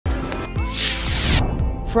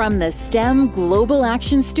From the STEM Global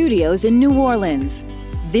Action Studios in New Orleans,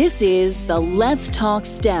 this is the Let's Talk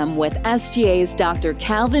STEM with SGA's Dr.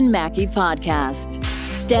 Calvin Mackie podcast.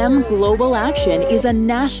 STEM Global Action is a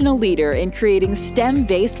national leader in creating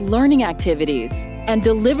STEM-based learning activities and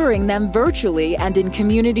delivering them virtually and in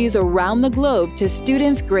communities around the globe to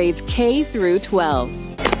students grades K through 12.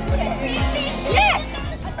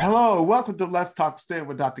 Hello, welcome to Let's Talk STEM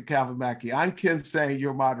with Dr. Calvin Mackie. I'm Ken Sane,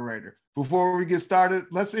 your moderator. Before we get started,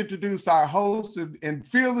 let's introduce our host and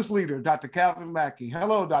fearless leader, Dr. Calvin Mackie.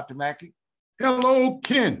 Hello, Dr. Mackie. Hello,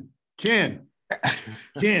 Ken. Ken.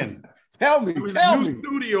 Tell me.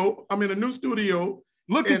 I'm in a new studio.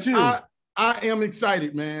 Look at you. I am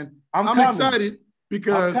excited, man. I'm excited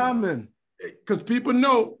because people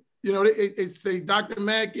know, they say Dr.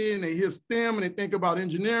 Mackie and they hear STEM and they think about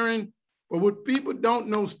engineering. But what people don't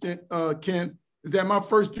know, Ken, is that my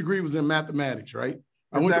first degree was in mathematics, right?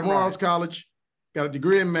 I went to Morris College, got a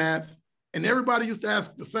degree in math, and everybody used to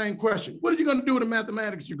ask the same question. What are you going to do with a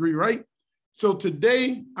mathematics degree, right? So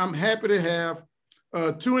today, I'm happy to have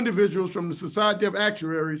two individuals from the Society of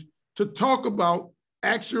Actuaries to talk about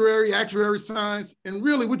actuary science, and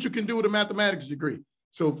really what you can do with a mathematics degree.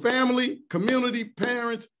 So family, community,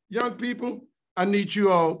 parents, young people, I need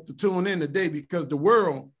you all to tune in today because the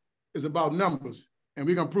world is about numbers. And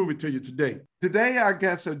we're going to prove it to you today. Today, our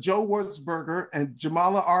guests are Joe Wurzburger and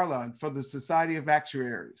Jamala Arland for the Society of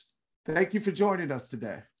Actuaries. Thank you for joining us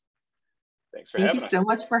today. Thanks for having us. Thank you so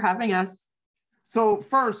much for having us. So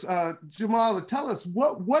first, Jamala, tell us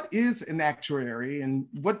what is an actuary and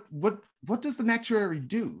what does an actuary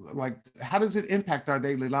do? Like, how does it impact our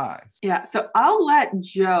daily lives? Yeah, so I'll let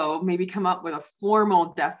Joe maybe come up with a formal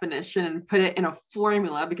definition and put it in a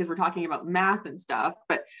formula because we're talking about math and stuff.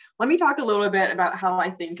 But let me talk a little bit about how I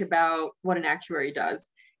think about what an actuary does.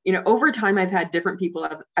 Over time, I've had different people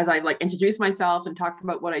as I've introduced myself and talked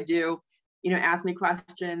about what I do, ask me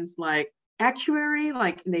questions like, actuary,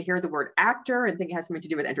 and they hear the word actor and think it has something to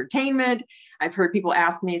do with entertainment. I've heard people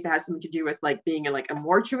ask me if it has something to do with being a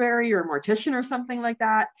mortuary or a mortician or something like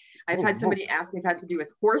that. I've had somebody ask me if it has to do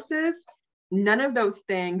with horses. None of those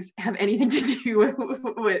things have anything to do with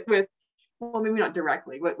well, maybe not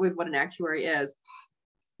directly, with what an actuary is.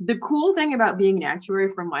 The cool thing about being an actuary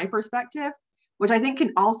from my perspective, which I think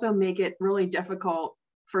can also make it really difficult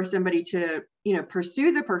for somebody to,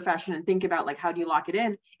 pursue the profession and think about how do you lock it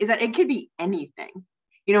in, is that it could be anything.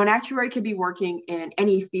 An actuary could be working in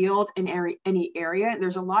any field, in any area.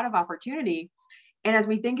 There's a lot of opportunity. And as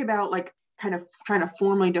we think about kind of trying to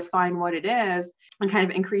formally define what it is and kind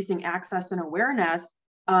of increasing access and awareness,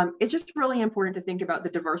 it's just really important to think about the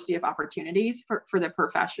diversity of opportunities for the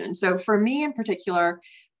profession. So for me in particular,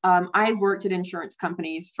 I worked at insurance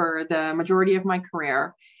companies for the majority of my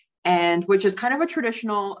career, and which is kind of a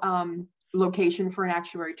traditional location for an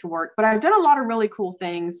actuary to work. But I've done a lot of really cool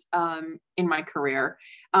things in my career.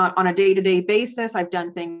 On a day-to-day basis, I've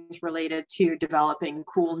done things related to developing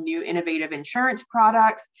cool, new, innovative insurance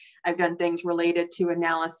products. I've done things related to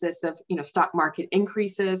analysis of, stock market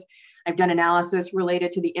increases. I've done analysis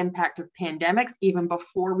related to the impact of pandemics, even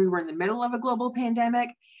before we were in the middle of a global pandemic,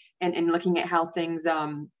 and looking at how things,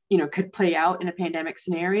 could play out in a pandemic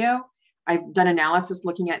scenario. I've done analysis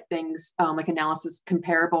looking at things like analysis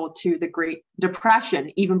comparable to the Great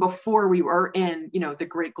Depression, even before we were in, the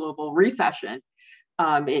Great Global Recession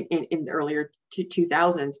in the earlier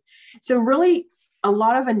 2000s. So really a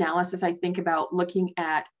lot of analysis, I think about looking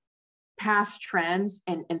at past trends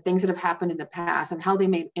and things that have happened in the past and how they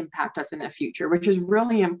may impact us in the future, which is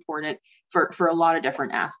really important for a lot of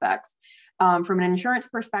different aspects. From an insurance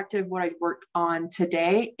perspective, what I work on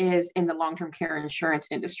today is in the long-term care insurance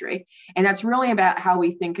industry. And that's really about how we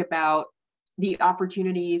think about the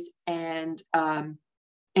opportunities and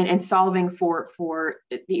solving for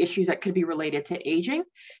the issues that could be related to aging.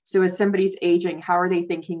 So as somebody's aging, how are they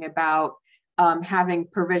thinking about having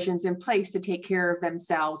provisions in place to take care of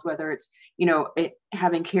themselves, whether it's,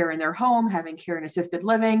 having care in their home, having care in assisted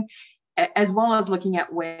living, as well as looking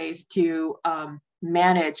at ways to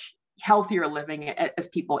manage healthier living as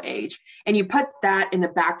people age. And you put that in the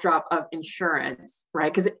backdrop of insurance,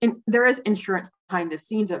 right? Because there is insurance behind the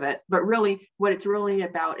scenes of it, but really what it's really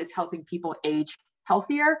about is helping people age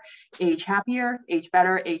healthier, age happier, age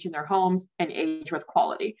better, age in their homes, and age with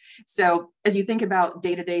quality. So as you think about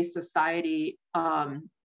day-to-day society,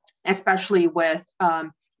 especially with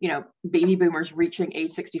baby boomers reaching age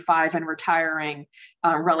 65 and retiring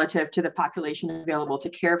relative to the population available to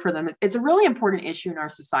care for them. It's a really important issue in our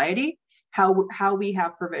society, how we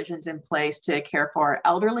have provisions in place to care for our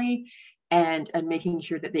elderly and making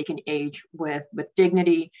sure that they can age with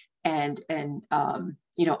dignity and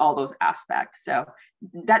all those aspects. So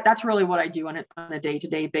that's really what I do on a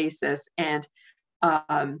day-to-day basis. And,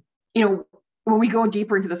 when we go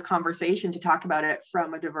deeper into this conversation to talk about it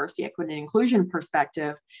from a diversity, equity, and inclusion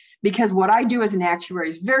perspective, because what I do as an actuary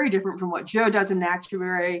is very different from what Joe does as an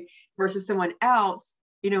actuary versus someone else.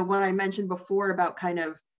 What I mentioned before about kind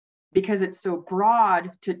of, because it's so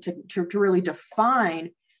broad to really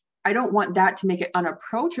define, I don't want that to make it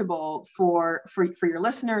unapproachable for your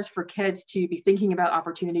listeners, for kids to be thinking about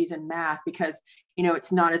opportunities in math, because,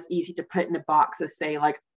 it's not as easy to put in a box as say,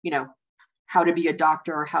 like, how to be a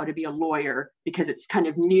doctor or how to be a lawyer, because it's kind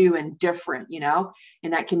of new and different,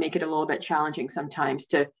 and that can make it a little bit challenging sometimes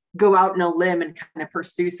to go out on a limb and kind of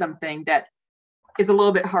pursue something that is a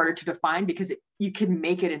little bit harder to define, because you can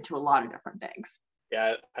make it into a lot of different things.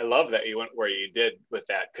 Yeah, I love that you went where you did with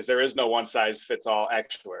that, because there is no one size fits all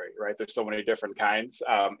actuary, right? There's so many different kinds.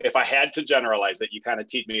 If I had to generalize it, you kind of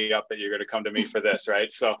teed me up that you're going to come to me for this, right?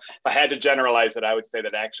 So if I had to generalize it, I would say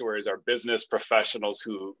that actuaries are business professionals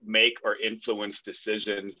who make or influence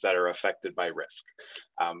decisions that are affected by risk.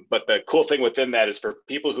 But the cool thing within that is for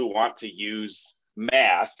people who want to use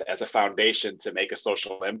math as a foundation to make a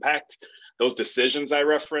social impact, those decisions I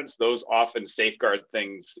referenced, those often safeguard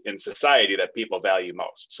things in society that people value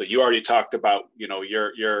most. So you already talked about,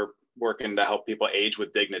 you're working to help people age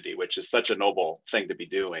with dignity, which is such a noble thing to be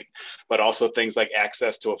doing, but also things like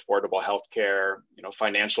access to affordable healthcare,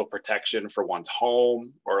 financial protection for one's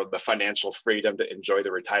home, or the financial freedom to enjoy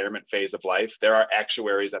the retirement phase of life. There are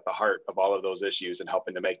actuaries at the heart of all of those issues and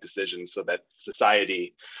helping to make decisions so that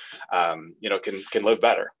society, can live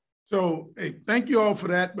better. So, hey, thank you all for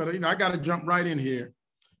that. But, I got to jump right in here.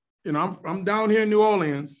 I'm down here in New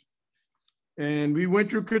Orleans, and we went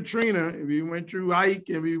through Katrina, and we went through Ike,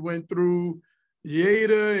 and we went through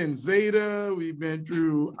Yeda and Zeta. We've been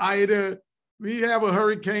through Ida. We have a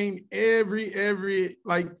hurricane every,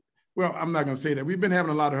 well, I'm not going to say that. We've been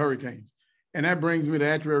having a lot of hurricanes. And that brings me to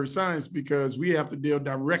actuary science, because we have to deal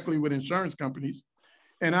directly with insurance companies.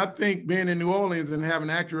 And I think being in New Orleans and having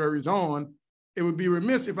actuaries on, it would be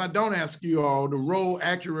remiss if I don't ask you all the role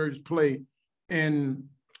actuaries play in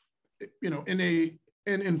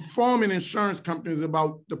informing insurance companies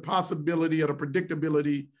about the possibility or the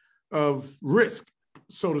predictability of risk,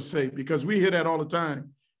 so to say, because we hear that all the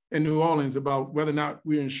time in New Orleans about whether or not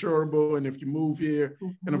we're insurable and if you move here.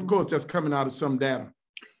 Mm-hmm. And of course, that's coming out of some data.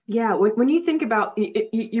 Yeah, when you think about,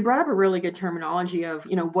 you brought up a really good terminology of,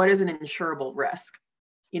 what is an insurable risk?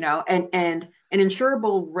 And an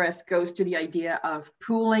insurable risk goes to the idea of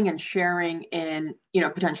pooling and sharing in,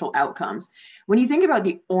 potential outcomes. When you think about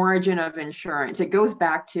the origin of insurance, it goes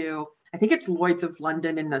back to, I think it's Lloyd's of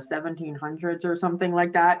London in the 1700s or something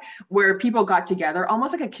like that, where people got together,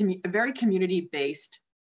 almost like a very community-based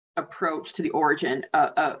approach to the origin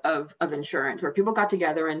of insurance, where people got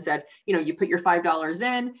together and said, you put your $5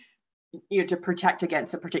 in, to protect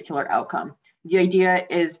against a particular outcome. The idea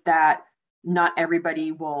is that not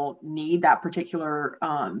everybody will need that particular,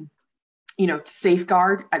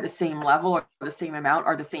 safeguard at the same level or the same amount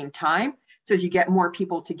or the same time. So as you get more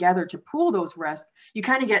people together to pool those risks, you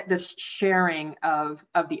kind of get this sharing of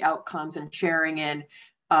the outcomes and sharing in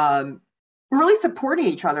really supporting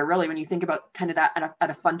each other, really, when you think about kind of that at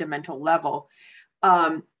a fundamental level.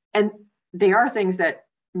 And they are things that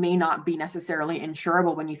may not be necessarily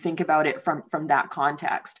insurable when you think about it from that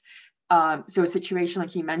context. So a situation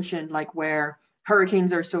like you mentioned, like where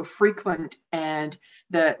hurricanes are so frequent and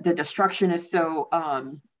the destruction is so,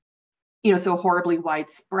 so horribly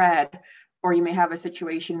widespread, or you may have a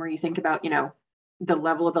situation where you think about, the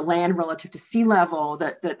level of the land relative to sea level,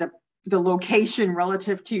 the location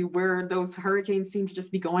relative to where those hurricanes seem to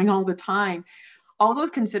just be going all the time. All those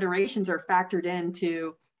considerations are factored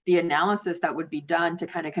into the analysis that would be done to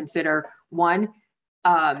kind of consider, one,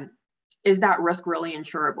 is that risk really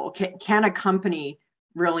insurable? Can a company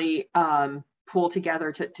really pull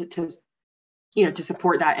together to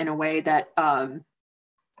support that in a way that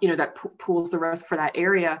that pools the risk for that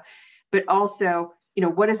area? But also,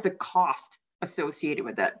 what is the cost associated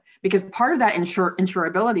with it? Because part of that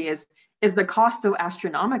insurability is the cost so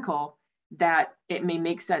astronomical that it may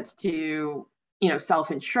make sense to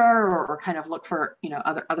self-insure or kind of look for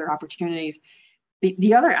other opportunities.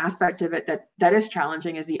 The other aspect of it that is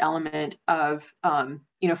challenging is the element of,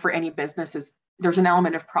 for any business is there's an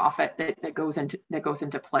element of profit that goes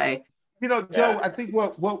into play. Joe, I think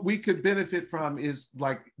what we could benefit from is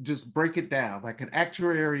just break it down. Like an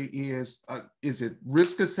actuary is it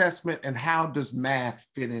risk assessment, and how does math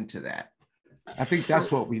fit into that? I think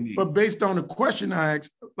that's what we need. But based on the question I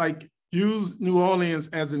asked, use New Orleans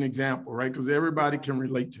as an example, right? Because everybody can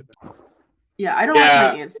relate to that. Yeah, I don't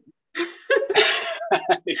have an answer.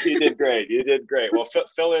 You did great. You did great. Well,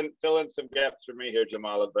 fill in some gaps for me here,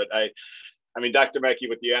 Jamala. But I mean, Dr. Mackie,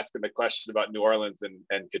 with you asking the question about New Orleans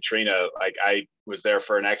and Katrina, like I was there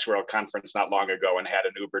for an actuarial conference not long ago and had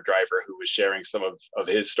an Uber driver who was sharing some of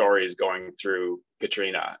his stories going through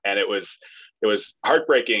Katrina, and it was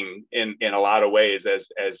heartbreaking in a lot of ways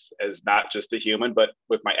as not just a human, but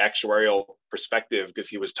with my actuarial perspective, because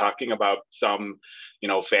he was talking about some,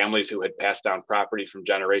 families who had passed down property from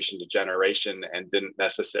generation to generation and didn't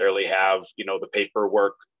necessarily have, the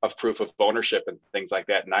paperwork of proof of ownership and things like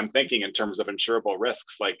that. And I'm thinking in terms of insurable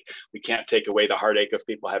risks, like we can't take away the heartache of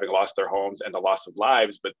people having lost their homes and the loss of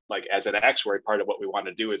lives, but like as an actuary, part of what we want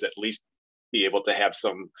to do is at least be able to have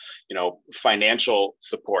some, financial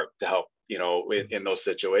support to help, in those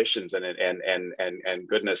situations. And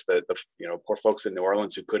goodness, the poor folks in New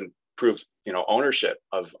Orleans who couldn't prove, ownership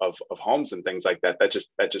of homes and things like that. That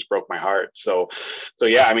just broke my heart. So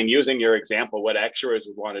yeah, I mean, using your example, what actuaries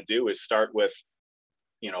would want to do is start with,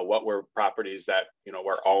 what were properties that,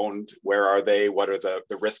 were owned, where are they, what are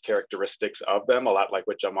the risk characteristics of them, a lot like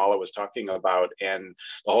what Jamala was talking about. And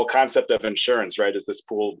the whole concept of insurance, right, is this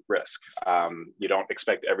pooled risk. You don't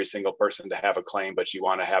expect every single person to have a claim, but you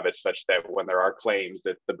want to have it such that when there are claims,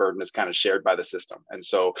 that the burden is kind of shared by the system. And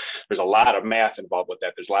so there's a lot of math involved with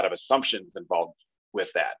that. There's a lot of assumptions involved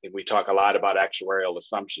with that. And we talk a lot about actuarial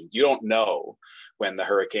assumptions. You don't know when the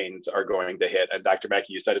hurricanes are going to hit. And Dr.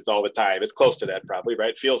 Mackie, you said it's all the time. It's close to that probably,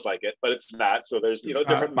 right? Feels like it, but it's not. So there's,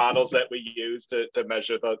 different models that we use to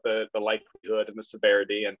measure the likelihood and the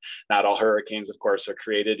severity. And not all hurricanes, of course, are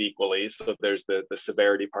created equally. So there's the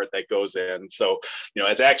severity part that goes in. So,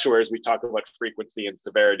 as actuaries, we talk about frequency and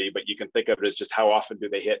severity, but you can think of it as just how often do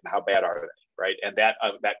they hit and how bad are they, right? And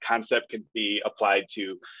that concept can be applied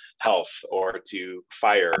to health or to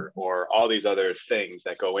fire or all these other things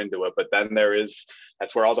that go into it. But then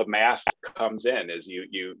that's where all the math comes in, is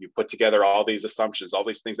you put together all these assumptions, all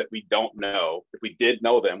these things that we don't know. If we did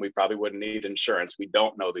know them, we probably wouldn't need insurance. We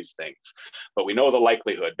don't know these things, but we know the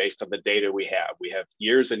likelihood based on the data we have. We have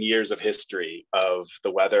years and years of history of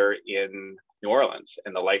the weather in New Orleans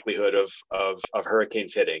and the likelihood of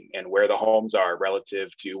hurricanes hitting and where the homes are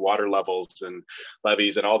relative to water levels and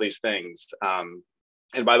levees and all these things.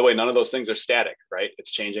 And by the way, none of those things are static, right?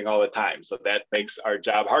 It's changing all the time. So that makes our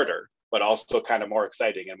job harder, but also kind of more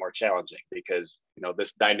exciting and more challenging, because,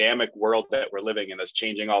 this dynamic world that we're living in is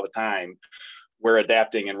changing all the time. We're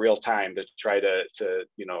adapting in real time to try to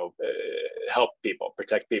help people,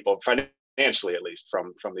 protect people financially, at least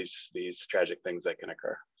from these tragic things that can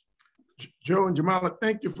occur. Joe and Jamala,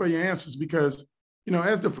 thank you for your answers, because,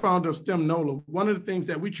 as the founder of STEM Nola, one of the things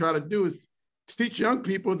that we try to do is teach young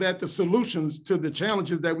people that the solutions to the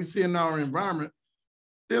challenges that we see in our environment,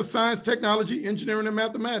 there's science, technology, engineering, and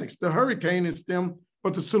mathematics. The hurricane is STEM,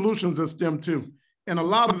 but the solutions are STEM too. And a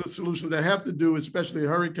lot of the solutions that have to do, especially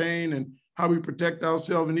hurricane and how we protect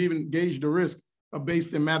ourselves and even gauge the risk, are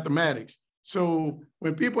based in mathematics. So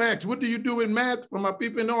when people ask, what do you do with math? When my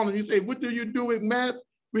people in New Orleans, you say, what do you do with math?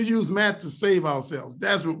 We use math to save ourselves.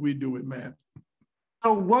 That's what we do with math.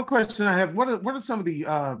 So one question I have, what are some of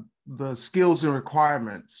the skills and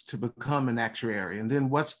requirements to become an actuary? And then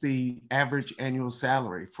what's the average annual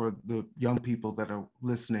salary for the young people that are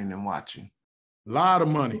listening and watching? A lot of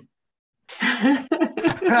money.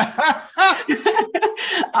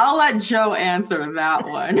 I'll let Joe answer that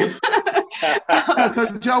one.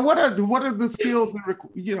 So Joe, what are the skills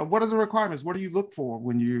and what are the requirements? What do you look for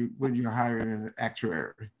when you're hiring an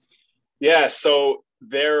actuary? Yeah, so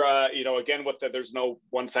there, again, there's no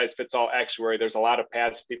one size fits all actuary. There's a lot of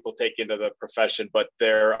paths people take into the profession, but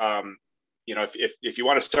there, if you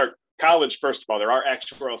want to start college, first of all, there are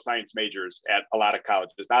actuarial science majors at a lot of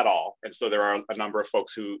colleges, not all. And so there are a number of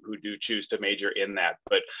folks who do choose to major in that.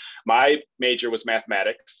 But my major was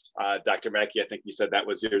mathematics. Dr. Mackie, I think you said that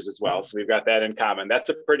was yours as well. So we've got that in common. That's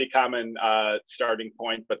a pretty common starting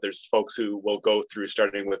point, but there's folks who will go through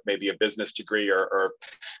starting with maybe a business degree or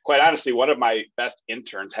quite honestly, one of my best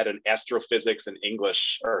interns had an astrophysics and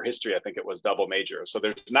English or history, I think it was double major. So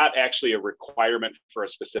there's not actually a requirement for a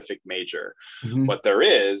specific major. Mm-hmm. What there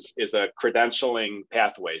is a credentialing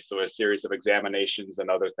pathway. So a series of examinations and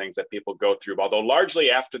other things that people go through, although largely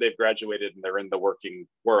after they've graduated and they're in the working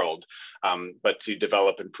world, but to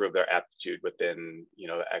develop and improve their aptitude within,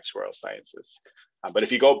 the actuarial sciences. But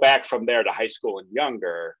if you go back from there to high school and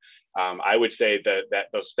younger, I would say that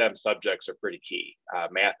those STEM subjects are pretty key,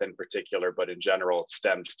 math in particular, but in general,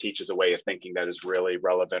 STEM teaches a way of thinking that is really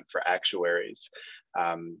relevant for actuaries.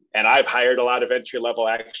 And I've hired a lot of entry-level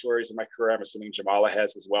actuaries in my career. I'm assuming Jamala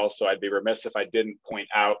has as well. So I'd be remiss if I didn't point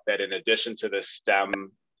out that in addition to the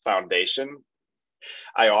STEM foundation,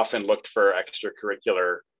 I often looked for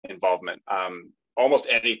extracurricular involvement. Almost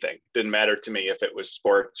anything didn't matter to me if it was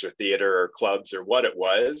sports or theater or clubs or what it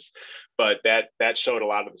was, but that showed a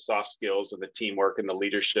lot of the soft skills and the teamwork and the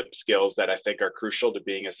leadership skills that I think are crucial to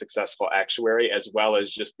being a successful actuary, as well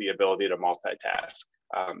as just the ability to multitask.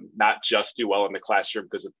 Not just do well in the classroom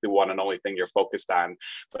because it's the one and only thing you're focused on,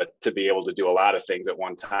 but to be able to do a lot of things at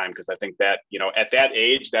one time. Because I think that, at that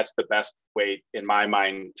age, that's the best way in my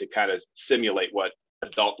mind to kind of simulate what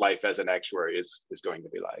adult life as an actuary is going to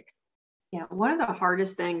be like. Yeah, one of the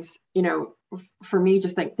hardest things, for me,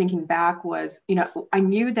 just thinking back was, I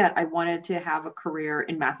knew that I wanted to have a career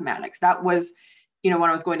in mathematics. That was, when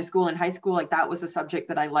I was going to school in high school, like that was the subject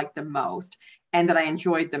that I liked the most and that I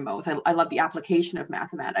enjoyed the most. I love the application of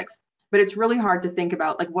mathematics, but it's really hard to think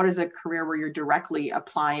about like, what is a career where you're directly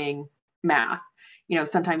applying math?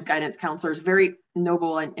 Sometimes guidance counselors, very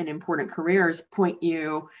noble and important careers, point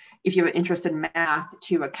you, if you have an interest in math,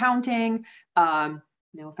 to accounting,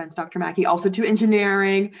 no offense, Dr. Mackie, also to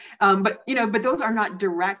engineering, but those are not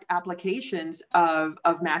direct applications of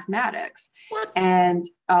mathematics, and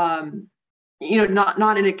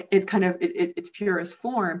not in it's kind of its purest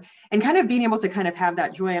form, and kind of being able to kind of have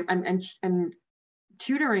that joy. I'm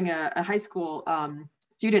tutoring a high school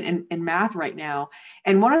student in math right now,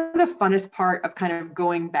 and one of the funnest part of kind of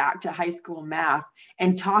going back to high school math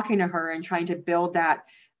and talking to her and trying to build that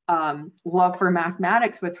love for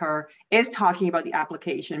mathematics with her is talking about the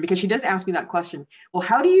application, because she does ask me that question. Well,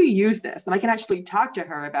 how do you use this? And I can actually talk to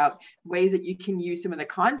her about ways that you can use some of the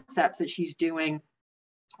concepts that she's doing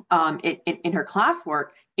in her classwork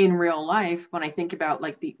in real life when I think about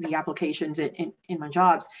like the applications in my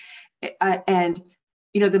jobs. And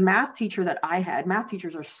the math teacher that I had, math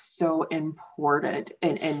teachers are so important,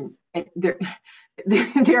 and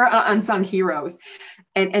they're unsung heroes,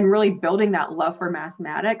 and really building that love for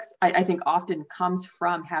mathematics, I think often comes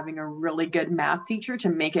from having a really good math teacher to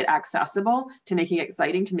make it accessible, to make it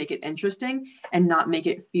exciting, to make it interesting, and not make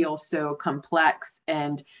it feel so complex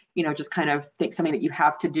and just kind of think something that you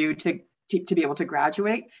have to do to be able to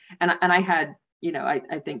graduate. And I had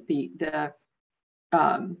I think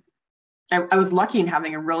I was lucky in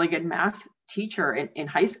having a really good math teacher in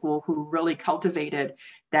high school who really cultivated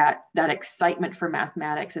that excitement for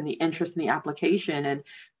mathematics and the interest in the application. And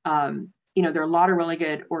there are a lot of really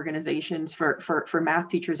good organizations for math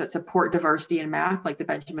teachers that support diversity in math, like the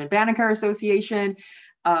Benjamin Banneker Association,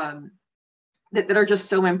 that are just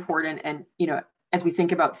so important. And as we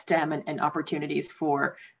think about STEM and opportunities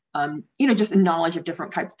for just knowledge of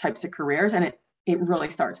different types of careers, and it really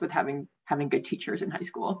starts with having good teachers in high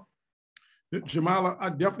school. Jamala, I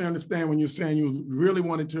definitely understand when you're saying you really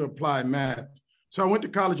wanted to apply math. So I went to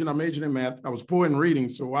college and I majored in math. I was poor in reading,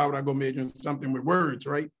 so why would I go major in something with words,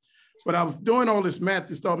 right? But I was doing all this math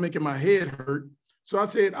to start making my head hurt. So I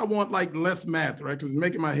said, I want like less math, right? Because it's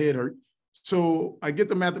making my head hurt. So I get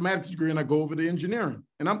the mathematics degree and I go over to engineering.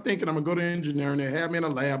 And I'm thinking I'm gonna go to engineering. They have me in a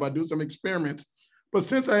lab, I do some experiments. But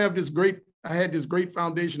since I had this great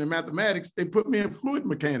foundation in mathematics, they put me in fluid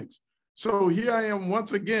mechanics. So here I am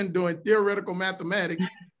once again doing theoretical mathematics,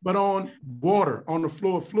 but on water, on the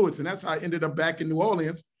flow of fluids. And that's how I ended up back in New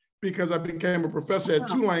Orleans, because I became a professor at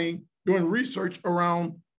Tulane doing research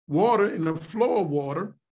around water and the flow of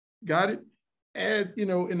water, got it? And,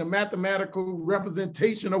 in the mathematical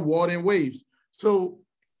representation of water and waves. So,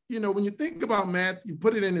 when you think about math, you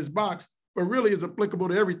put it in this box, but really it's applicable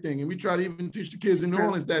to everything. And we try to even teach the kids in New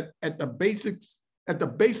Orleans that at the base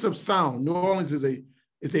of sound, New Orleans is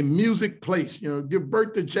a music place, give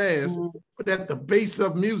birth to jazz, but at the base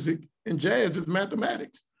of music and jazz is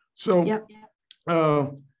mathematics. So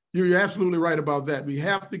you're absolutely right about that. We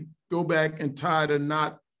have to go back and tie the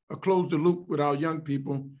knot or close the loop with our young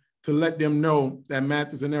people to let them know that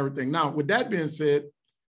math is in everything. Now, with that being said,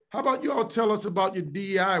 how about you all tell us about your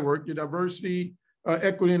DEI work, your diversity,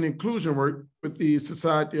 equity, and inclusion work with the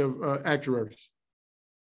Society of Actuaries?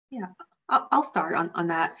 Yeah. I'll start on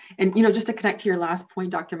that. And, just to connect to your last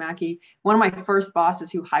point, Dr. Mackie, one of my first bosses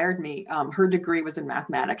who hired me, her degree was in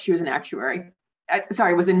mathematics. She was an actuary.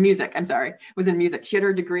 Was in music. Was in music. She had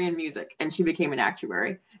her degree in music and she became an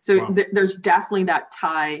actuary. So wow. There's definitely that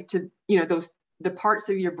tie to, the parts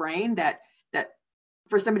of your brain that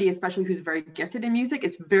for somebody, especially who's very gifted in music,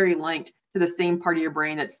 is very linked to the same part of your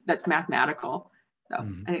brain that's mathematical. So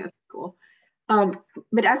I think that's cool.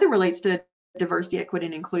 But as it relates to diversity, equity,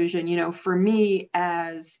 and inclusion, for me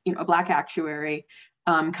as a Black actuary,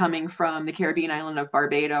 coming from the Caribbean island of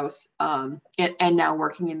Barbados, and now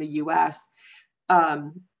working in the U.S.,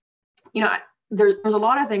 there's a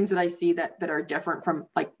lot of things that I see that are different from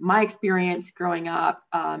like my experience growing up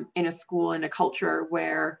in a school in a culture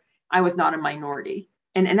where I was not a minority.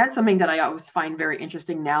 And that's something that I always find very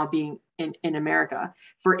interesting now, being in America.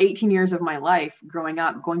 For 18 years of my life, growing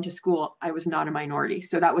up, going to school, I was not a minority.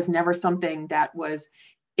 So that was never something that was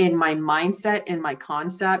in my mindset, in my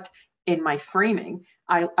concept, in my framing.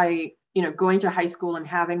 I going to high school and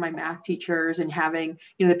having my math teachers and having,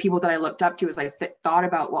 the people that I looked up to as I thought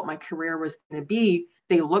about what my career was going to be,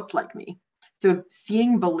 they looked like me. So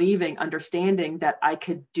seeing, believing, understanding that I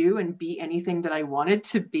could do and be anything that I wanted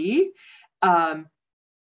to be,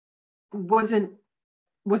 wasn't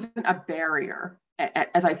a barrier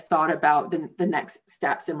as I thought about the next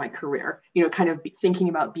steps in my career, kind of thinking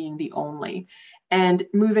about being the only. And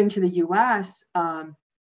moving to the US,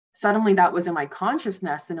 suddenly that was in my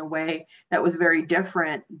consciousness in a way that was very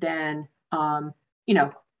different than,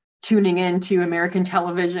 tuning into American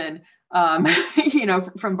television,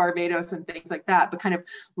 from Barbados and things like that, but kind of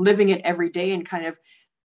living it every day and kind of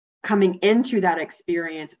coming into that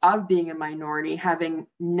experience of being a minority, having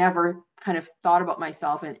never kind of thought about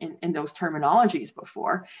myself in those terminologies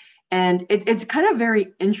before. And it's kind of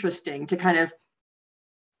very interesting to kind of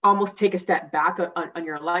almost take a step back on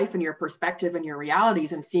your life and your perspective and your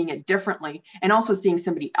realities and seeing it differently, and also seeing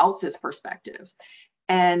somebody else's perspectives.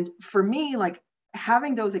 And for me, like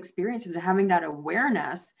having those experiences and having that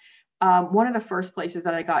awareness, one of the first places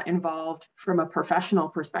that I got involved from a professional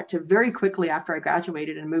perspective very quickly after I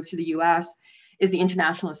graduated and moved to the US is the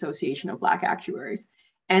International Association of Black Actuaries.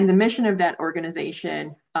 And the mission of that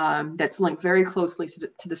organization, that's linked very closely to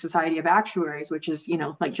the Society of Actuaries, which is,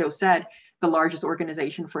 like Joe said, the largest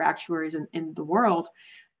organization for actuaries in the world.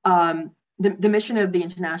 The mission of the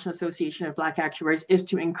International Association of Black Actuaries is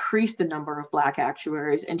to increase the number of Black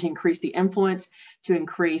actuaries and to increase the influence, to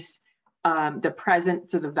increase the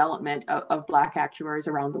presence, the development of Black actuaries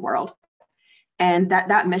around the world. And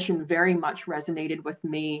that mission very much resonated with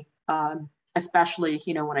me, especially,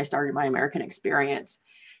 when I started my American experience.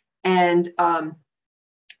 And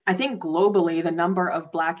I think globally, the number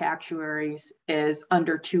of Black actuaries is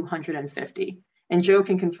under 250. And Joe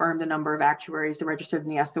can confirm the number of actuaries registered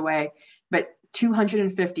in the SOA, but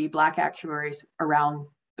 250 Black actuaries around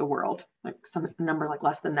the world, like some number like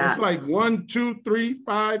less than that. It's like 1, 2, 3,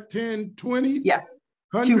 5, 10, 20. Yes.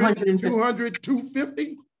 100, 200,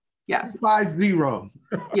 250. Yes. 50.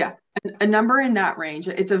 Yeah. A number in that range.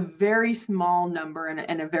 It's a very small number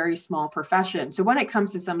and a very small profession. So when it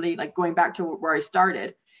comes to somebody, like going back to where I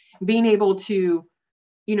started, being able to,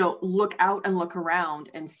 look out and look around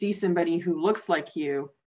and see somebody who looks like you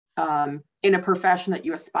in a profession that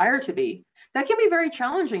you aspire to be, that can be very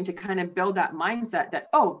challenging to kind of build that mindset that,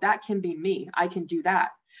 oh, that can be me. I can do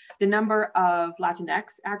that. The number of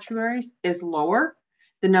Latinx actuaries is lower.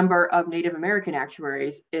 The number of Native American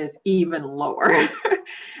actuaries is even lower.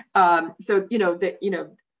 And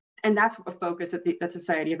that's a focus that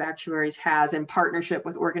Society of Actuaries has in partnership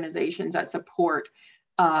with organizations that support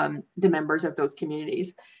the members of those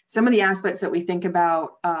communities. Some of the aspects that we think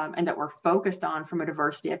about and that we're focused on from a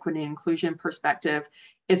diversity, equity, and inclusion perspective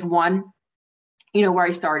is one, where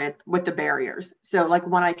I started with the barriers. So like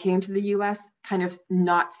when I came to the US, kind of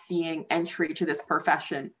not seeing entry to this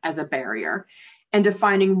profession as a barrier, and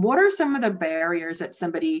defining what are some of the barriers that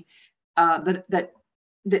somebody, that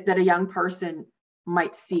a young person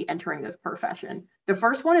might see entering this profession. The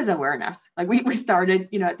first one is awareness. Like we started,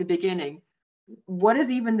 at the beginning, what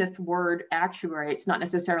is even this word actuary? It's not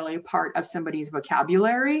necessarily a part of somebody's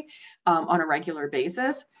vocabulary on a regular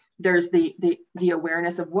basis. There's the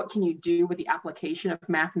awareness of what can you do with the application of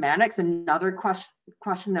mathematics. Another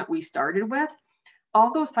question that we started with.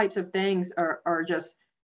 All those types of things are just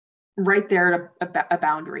right there at a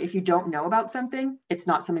boundary. If you don't know about something, it's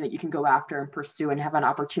not something that you can go after and pursue and have an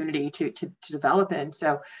opportunity to develop in.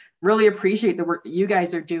 So really appreciate the work that you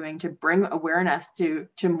guys are doing to bring awareness to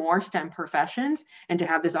more STEM professions and to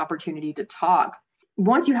have this opportunity to talk.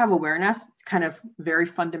 Once you have awareness, it's kind of very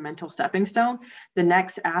fundamental stepping stone. The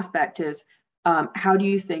next aspect is how do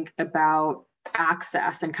you think about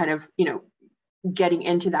access and kind of, getting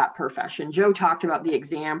into that profession. Joe talked about the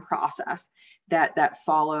exam process that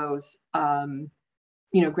follows,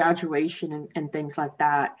 graduation and things like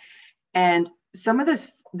that. And some of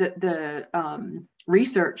the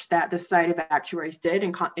research that the Society of Actuaries did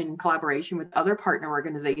in collaboration with other partner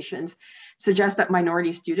organizations suggests that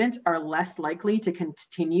minority students are less likely to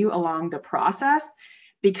continue along the process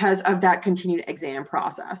because of that continued exam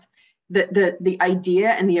process. The idea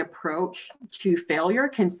and the approach to failure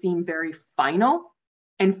can seem very final,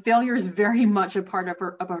 and failure is very much a part of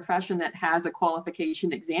a profession that has a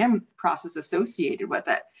qualification exam process associated with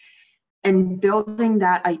it. And building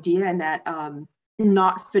that idea and that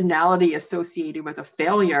not finality associated with a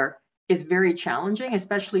failure is very challenging,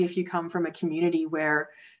 especially if you come from a community where,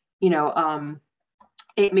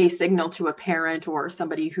 it may signal to a parent or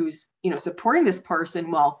somebody who's, supporting this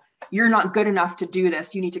person, well, you're not good enough to do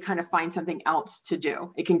this. You need to kind of find something else to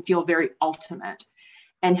do. It can feel very ultimate.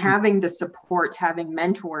 And having the supports, having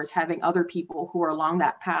mentors, having other people who are along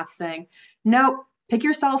that path saying, no, pick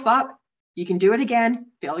yourself up. You can do it again.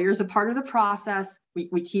 Failure is a part of the process.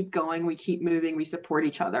 We keep going, we keep moving, we support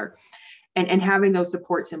each other. And having those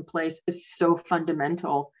supports in place is so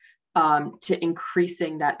fundamental to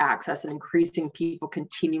increasing that access and increasing people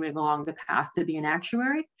continuing along the path to be an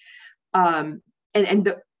actuary.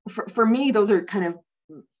 For me, those are kind of,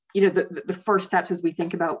 the first steps as we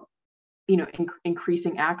think about,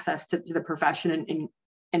 increasing access to the profession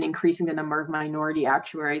and increasing the number of minority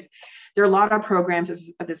actuaries. There are a lot of programs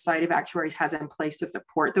that the Society of Actuaries has in place to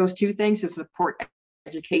support those two things, to support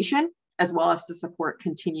education, as well as to support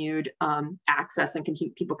continued access and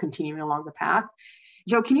people continuing along the path.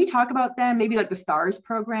 Joe, can you talk about them? Maybe like the STARS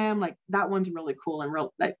program, like that one's really cool and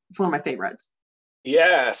it's one of my favorites.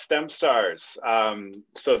 Yeah, STEM Stars.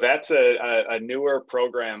 So that's a newer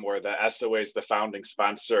program where the SOA is the founding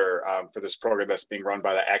sponsor for this program that's being run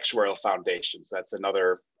by the Actuarial Foundations. That's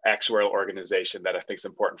another actuarial organization that I think is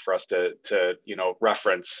important for us to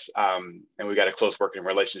reference. And we got a close working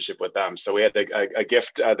relationship with them. So we had a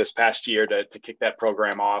gift this past year to kick that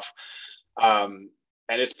program off.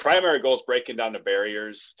 And its primary goal is breaking down the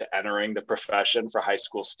barriers to entering the profession for high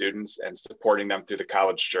school students and supporting them through the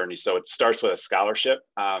college journey. So it starts with a scholarship.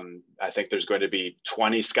 I think there's going to be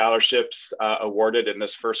 20 scholarships awarded in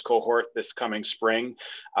this first cohort this coming spring.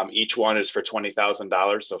 Each one is for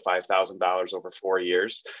 $20,000, so $5,000 over 4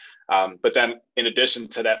 years. But then in addition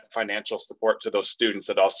to that financial support to those students,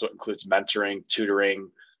 it also includes mentoring, tutoring,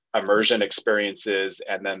 immersion experiences,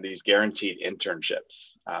 and then these guaranteed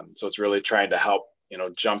internships. So it's really trying to help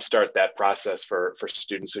jumpstart that process for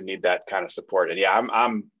students who need that kind of support. And yeah,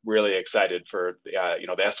 I'm really excited for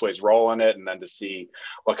the SOA's role in it, and then to see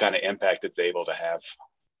what kind of impact it's able to have.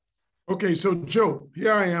 Okay, so Joe,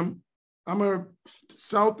 here I am. I'm a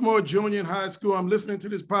sophomore junior in high school. I'm listening to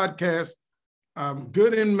this podcast. I'm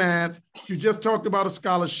good in math. You just talked about a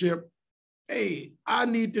scholarship. Hey, I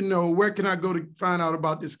need to know, where can I go to find out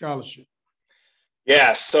about this scholarship?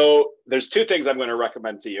 Yeah, so there's two things I'm going to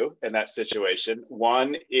recommend to you in that situation.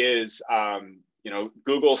 One is,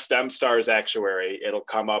 Google STEM Stars Actuary. It'll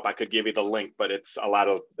come up. I could give you the link, but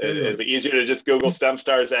it'll be easier to just Google STEM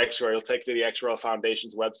Stars Actuary. It'll take you to the Actuarial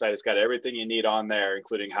Foundation's website. It's got everything you need on there,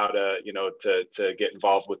 including how to get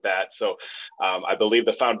involved with that. So I believe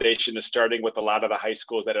the foundation is starting with a lot of the high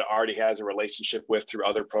schools that it already has a relationship with through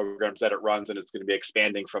other programs that it runs, and it's going to be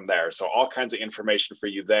expanding from there. So all kinds of information for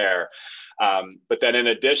you there. But then in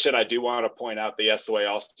addition, I do want to point out the SOA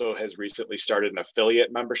also has recently started an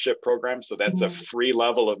affiliate membership program. So that's a free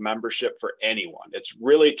level of membership for anyone. It's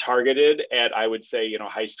really targeted at, I would say,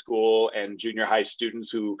 high school and junior high students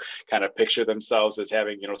who kind of picture themselves as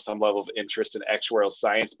having, some level of interest in actuarial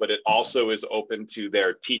science, but it also is open to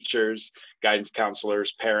their teachers, guidance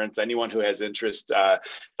counselors, parents, anyone who has interest.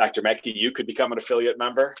 Dr. Mackie, you could become an affiliate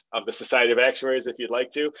member of the Society of Actuaries if you'd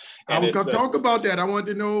like to. And I was going to talk about that. I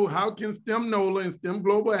wanted to know, how can STEM Nola and STEM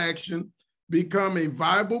Global Action become a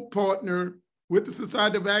viable partner with the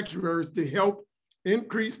Society of Actuaries to help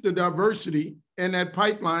increase the diversity in that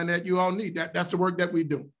pipeline that you all need? That's the work that we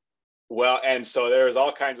do. Well, and so there's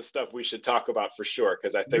all kinds of stuff we should talk about for sure,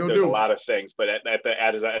 because I think there's a lot of things. But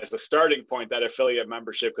as a starting point, that affiliate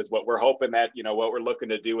membership, because what we're hoping that, what we're looking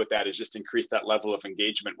to do with that is just increase that level of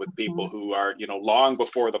engagement with people who are, long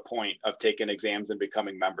before the point of taking exams and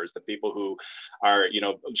becoming members. The people who are,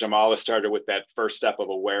 Jamala started with that first step of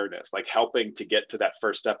awareness, like helping to get to that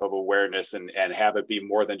first step of awareness and have it be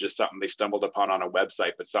more than just something they stumbled upon on a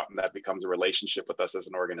website, but something that becomes a relationship with us as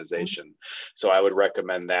an organization. So I would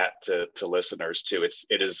recommend that to listeners too.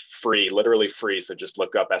 It is free, literally free. So just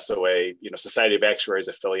look up SOA, Society of Actuaries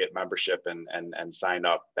affiliate membership and sign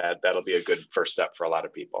up. That'll be a good first step for a lot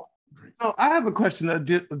of people. So I have a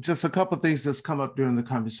question. Just a couple of things that's come up during the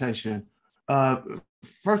conversation.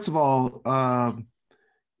 First of all, are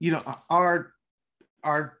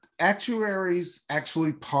actuaries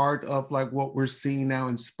actually part of like what we're seeing now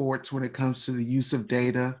in sports when it comes to the use of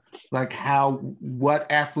data, like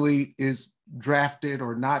what athlete is drafted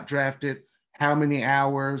or not drafted, how many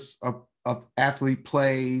hours of athlete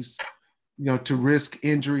plays, to risk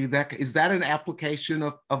injury? Is that an application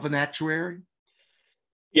of an actuary?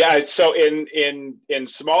 Yeah, so in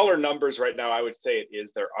smaller numbers right now, I would say it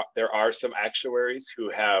is there are some actuaries who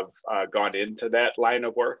have gone into that line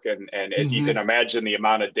of work, and if you can imagine the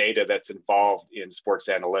amount of data that's involved in sports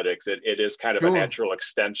analytics, it is kind of a natural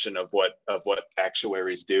extension of what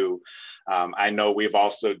actuaries do. I know we've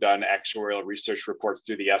also done actuarial research reports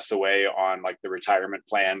through the SOA on like the retirement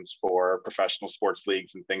plans for professional sports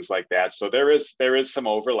leagues and things like that. So there is some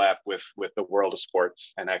overlap with the world of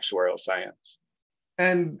sports and actuarial science.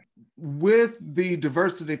 And with the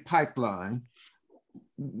diversity pipeline,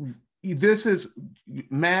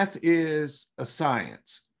 math is a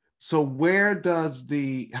science. So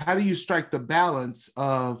how do you strike the balance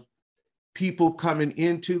of people coming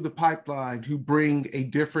into the pipeline who bring a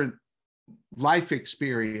different life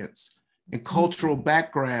experience and cultural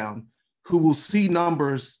background, who will see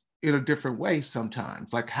numbers in a different way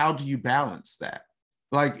sometimes? Like, how do you balance that?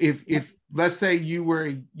 Like if let's say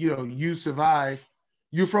you survive,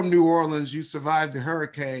 you're from New Orleans, you survived the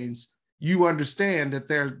hurricanes, you understand that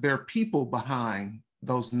there are people behind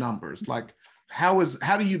those numbers. Like, how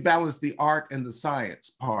do you balance the art and the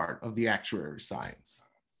science part of the actuary science?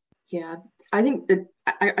 Yeah, I think that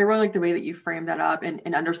I really like the way that you frame that up, and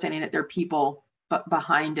understanding that there are people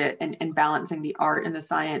behind it, and balancing the art and the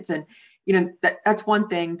science. And that's one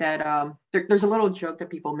thing that there's a little joke that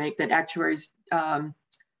people make that actuaries do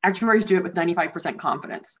it with 95%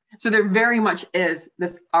 confidence. So there very much is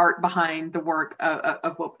this art behind the work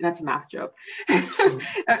of what, that's a math joke.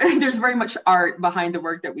 There's very much art behind the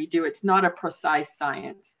work that we do. It's not a precise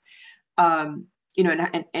science.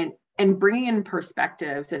 And bringing in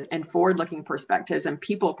perspectives and forward-looking perspectives and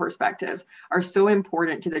people perspectives are so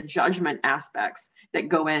important to the judgment aspects that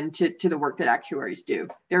go into the work that actuaries do.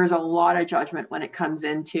 There's a lot of judgment when it comes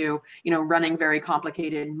into, running very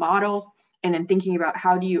complicated models, and then thinking about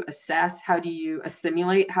how do you assess, how do you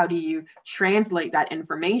assimilate, how do you translate that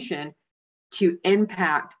information to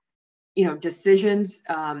impact, decisions,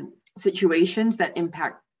 situations that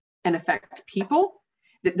impact and affect people.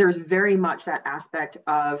 That there's very much that aspect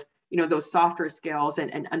of, those softer skills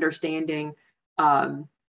and understanding,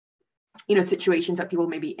 situations that people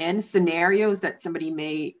may be in, scenarios that somebody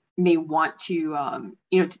may want to,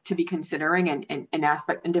 to be considering, and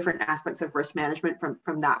different aspects of risk management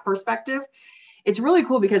from that perspective. It's really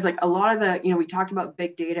cool because, like, a lot of the, we talked about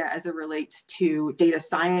big data as it relates to data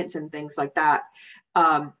science and things like that.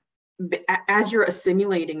 As you're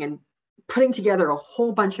assimilating and putting together a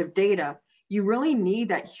whole bunch of data, you really need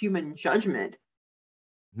that human judgment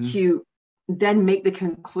to then make the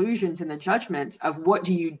conclusions and the judgments of what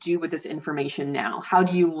do you do with this information now? How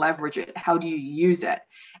do you leverage it? How do you use it?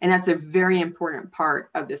 And that's a very important part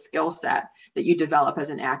of the skill set that you develop as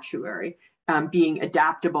an actuary, being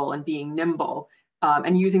adaptable and being nimble,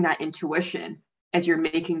 and using that intuition as you're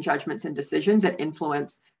making judgments and decisions that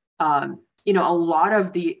influence, a lot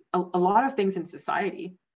of things in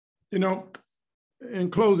society. In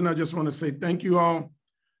closing, I just want to say thank you all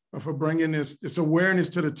for bringing this awareness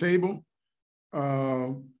to the table.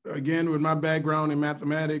 Again, with my background in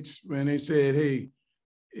mathematics, when they said, hey,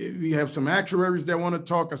 we have some actuaries that want to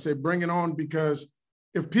talk, I said, bring it on, because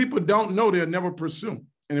if people don't know, they'll never pursue.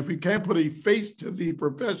 And if we can't put a face to the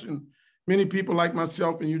profession, many people like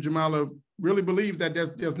myself and you, Jamala, really believe that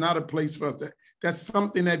there's not a place for us. That's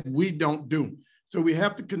something that we don't do. So we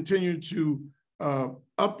have to continue to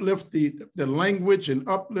uplift the language and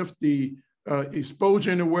uplift the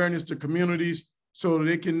exposure and awareness to communities, so that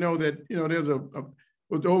they can know that, there's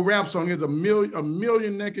with the old rap song, there's a million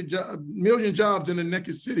jobs in the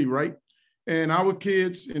naked city, right? And our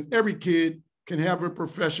kids and every kid can have a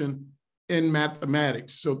profession in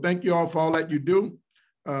mathematics. So thank you all for all that you do.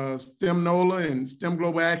 STEM Nola and STEM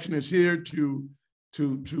Global Action is here to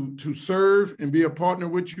serve and be a partner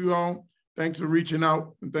with you all. Thanks for reaching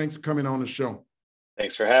out, and thanks for coming on the show.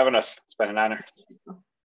 Thanks for having us. It's been an honor.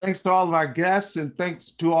 Thanks to all of our guests, and thanks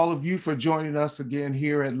to all of you for joining us again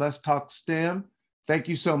here at Let's Talk STEM. Thank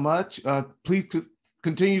you so much. Please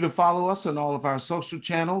continue to follow us on all of our social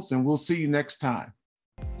channels, and we'll see you next time.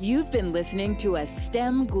 You've been listening to a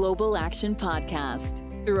STEM Global Action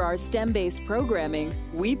podcast. Through our STEM-based programming,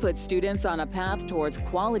 we put students on a path towards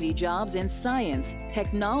quality jobs in science,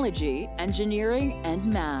 technology, engineering,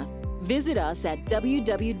 and math. Visit us at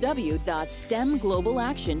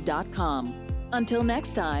www.stemglobalaction.com. Until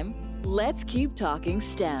next time, let's keep talking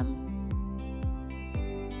STEM.